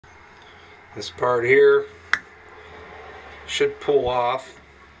This part here should pull off.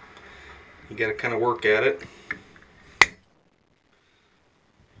 You got to kind of work at it.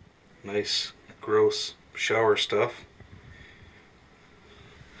 Nice, gross shower stuff.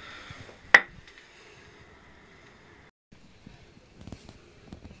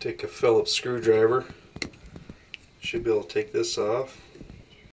 Take a Phillips screwdriver. Should be able to take this off.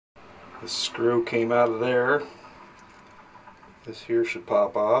 This screw came out of there. This here should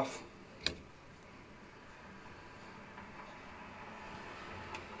pop off.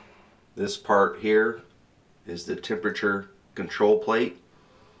 This part here is the temperature control plate.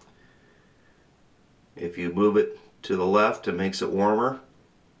 If you move it to the left, it makes it warmer.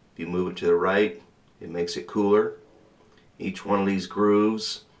 If you move it to the right, it makes it cooler. Each one of these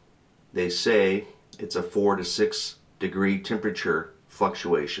grooves, they say it's a 4 to 6 degree temperature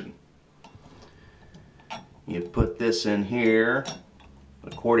fluctuation. You put this in here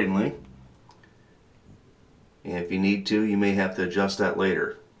accordingly, and if you need to, you may have to adjust that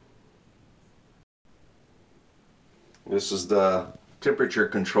later. This is the temperature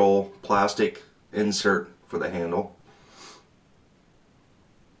control plastic insert for the handle.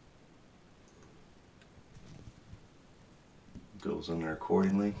 Goes in there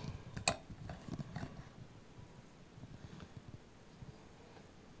accordingly.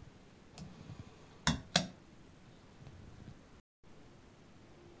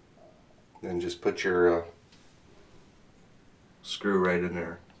 Then just put your screw right in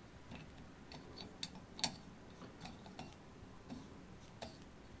there.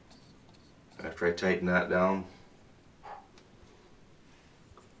 After I tighten that down,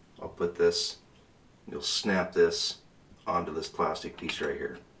 I'll put this, you'll snap this onto this plastic piece right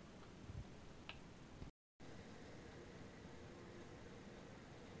here.